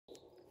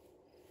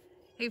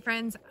Hey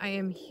friends, I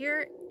am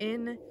here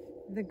in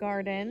the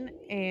garden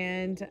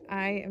and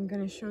I am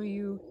going to show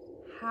you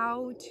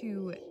how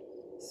to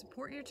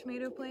support your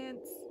tomato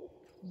plants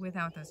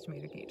without those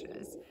tomato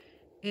cages.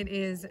 It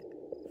is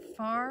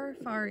far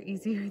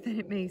easier than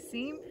it may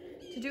seem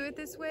to do it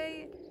this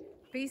way.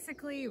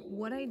 Basically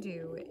what I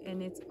do,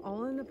 and it's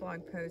all in the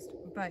blog post,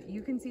 but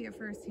you can see it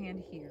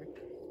firsthand here,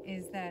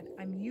 is that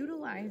I'm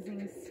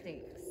utilizing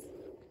stakes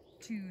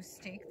to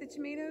stake the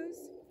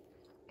tomatoes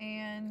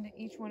and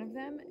each one of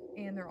them,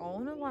 and they're all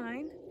in a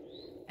line.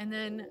 And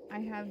then I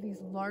have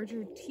these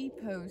larger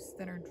T-posts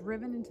that are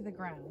driven into the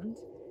ground,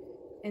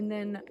 and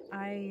then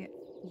I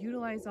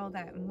utilize all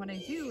that. And what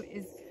I do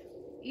is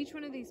each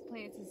one of these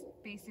plants is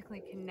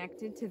basically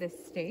connected to this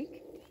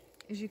stake,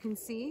 as you can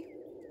see,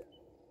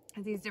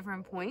 at these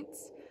different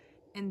points.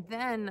 And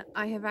then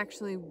I have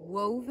actually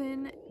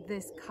woven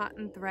this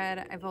cotton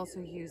thread. I've also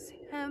used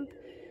hemp.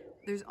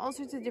 There's all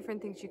sorts of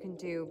different things you can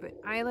do, but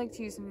I like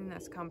to use something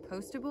that's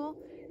compostable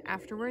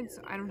afterwards,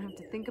 so I don't have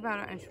to think about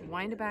it. I just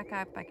wind it back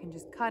up. I can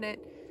just cut it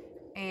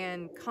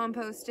and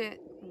compost it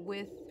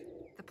with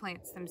the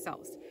plants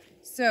themselves.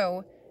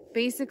 So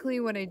basically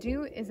what I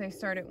do is I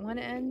start at one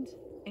end,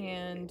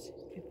 and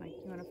if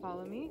you want to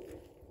follow me.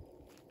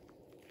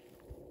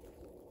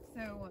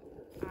 So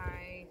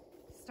I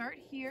start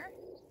here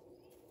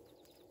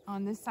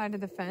on this side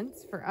of the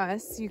fence. For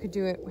us, you could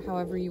do it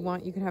however you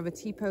want. You could have a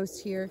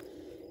T-post here.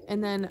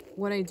 And then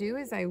what I do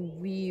is I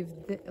weave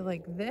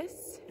like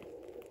this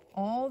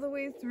all the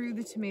way through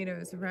the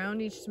tomatoes, around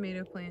each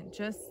tomato plant,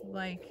 just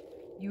like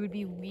you would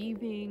be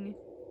weaving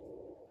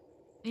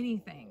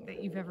anything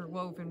that you've ever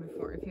woven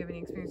before, if you have any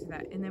experience with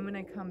that. And then when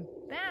I come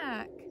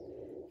back,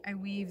 I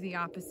weave the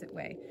opposite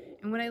way.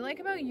 And what I like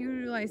about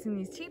utilizing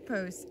these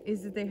T-posts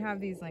is that they have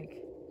these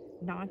like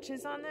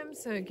notches on them,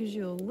 so it gives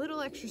you a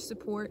little extra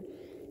support.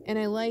 And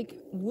I like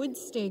wood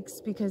stakes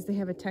because they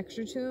have a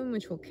texture to them,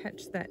 which will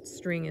catch that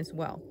string as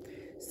well.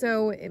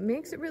 So it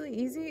makes it really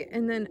easy.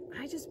 And then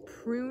I just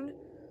prune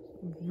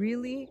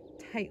really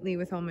tightly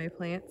with all my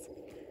plants.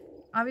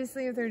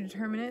 Obviously, if they're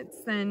determinates,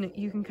 then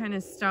you can kind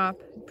of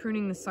stop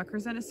pruning the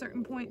suckers at a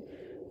certain point.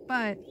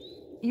 But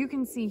you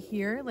can see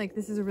here, like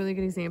this is a really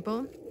good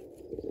example.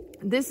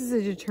 This is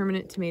a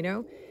determinate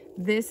tomato.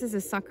 This is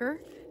a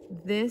sucker.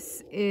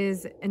 This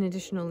is an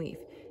additional leaf.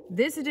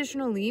 This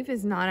additional leaf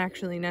is not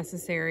actually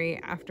necessary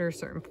after a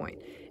certain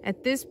point.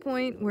 At this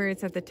point, where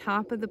it's at the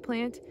top of the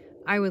plant,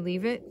 I would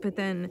leave it, but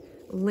then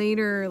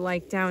later,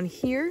 like down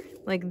here,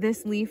 like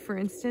this leaf, for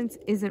instance,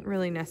 isn't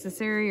really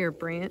necessary, or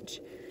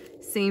branch.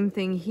 Same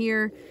thing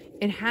here.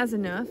 It has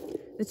enough.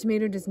 The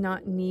tomato does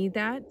not need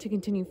that to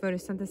continue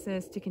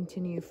photosynthesis, to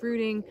continue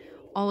fruiting,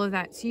 all of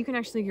that. So you can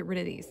actually get rid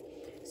of these.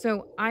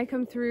 So I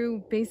come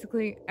through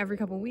basically every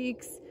couple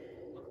weeks,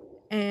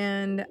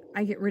 and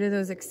I get rid of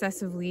those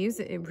excessive leaves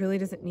that it really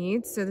doesn't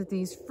need, so that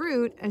these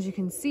fruit, as you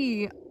can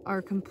see,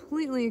 are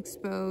completely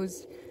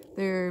exposed.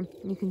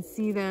 You can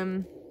see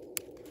them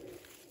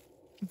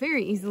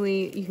very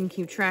easily. You can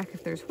keep track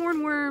if there's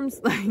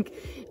hornworms, like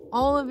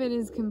all of it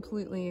is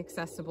completely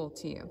accessible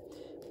to you.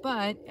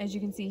 But as you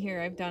can see here,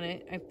 I've done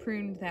it. I've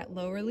pruned that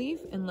lower leaf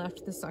and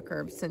left the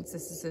sucker, since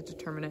this is a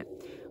determinate.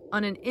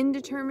 On an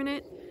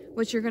indeterminate,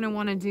 what you're gonna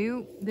wanna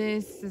do,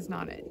 this is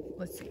not it.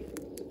 Let's see,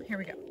 here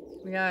we go.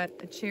 We got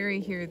a cherry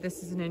here.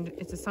 This is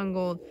it's a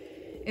Sungold.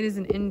 It is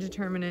an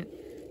indeterminate.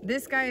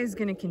 This guy is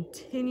going to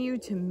continue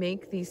to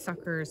make these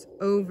suckers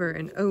over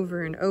and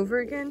over and over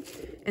again.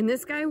 And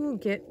this guy will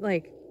get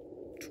like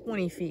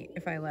 20 feet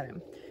if I let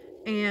him.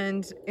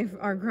 And if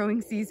our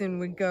growing season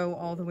would go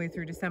all the way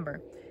through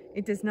December,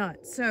 it does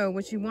not. So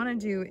what you want to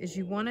do is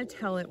you want to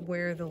tell it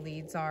where the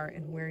leads are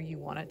and where you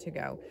want it to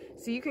go.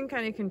 So you can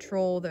kind of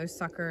control those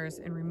suckers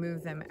and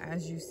remove them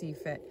as you see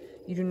fit.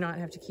 You do not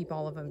have to keep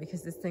all of them,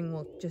 because this thing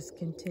will just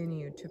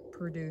continue to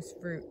produce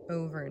fruit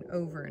over and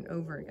over and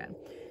over again.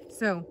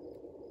 So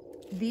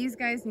these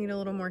guys need a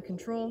little more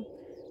control.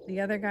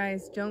 The other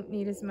guys don't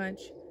need as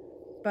much.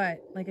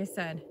 But like I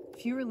said,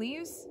 fewer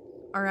leaves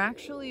are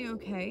actually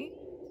okay,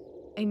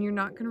 and you're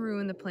not going to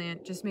ruin the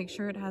plant. Just make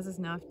sure it has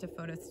enough to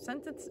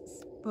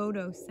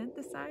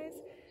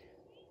photosynthesize,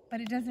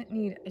 but it doesn't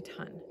need a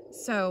ton.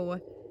 So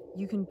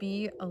you can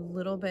be a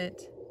little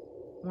bit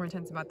more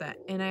intense about that.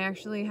 And I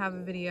actually have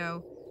a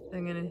video,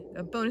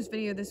 a bonus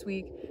video this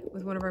week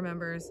with one of our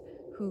members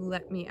who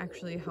let me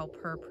actually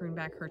help her prune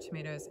back her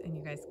tomatoes, and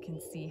you guys can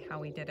see how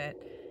we did it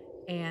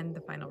and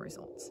the final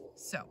results.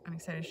 So I'm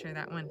excited to share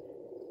that one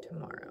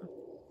tomorrow.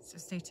 So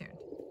stay tuned.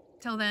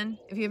 Till then,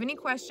 if you have any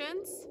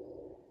questions,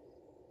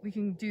 we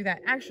can do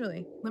that.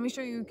 Actually, let me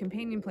show you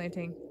companion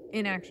planting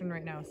in action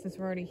right now, since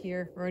we're already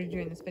here, we're already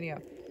doing this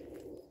video.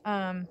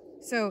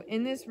 So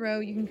in this row,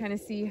 you can kind of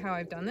see how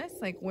I've done this,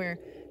 like where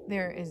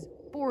there is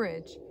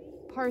borage,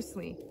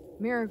 parsley,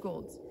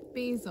 marigolds,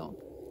 basil,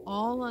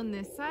 all on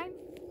this side.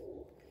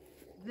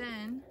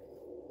 Then,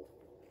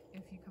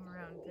 if you come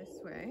around this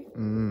way,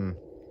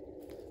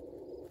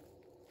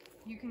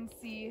 you can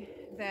see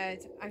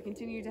that I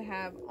continue to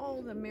have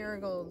all the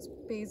marigolds,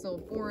 basil,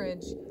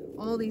 borage,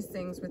 all these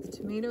things with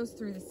tomatoes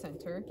through the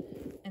center.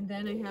 And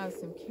then I have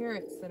some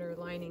carrots that are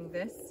lining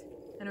this.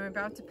 And I'm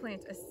about to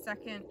plant a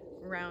second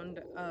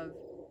round of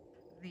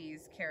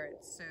these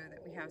carrots so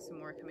that we have some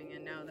more coming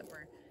in now that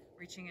we're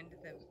reaching into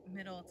the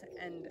middle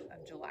to end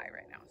of July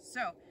right now.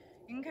 So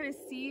you can kind of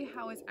see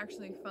how it's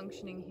actually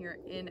functioning here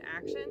in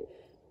action.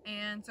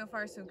 And so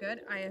far so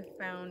good. I have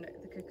found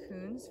the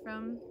cocoons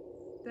from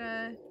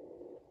the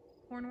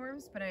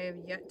hornworms, but I have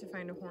yet to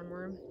find a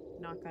hornworm,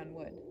 knock on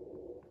wood.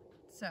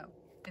 So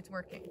it's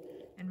working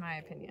in my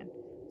opinion.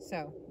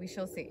 So we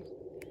shall see.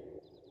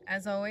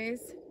 As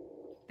always,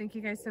 thank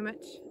you guys so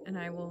much, and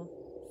I will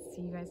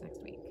see you guys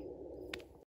next week.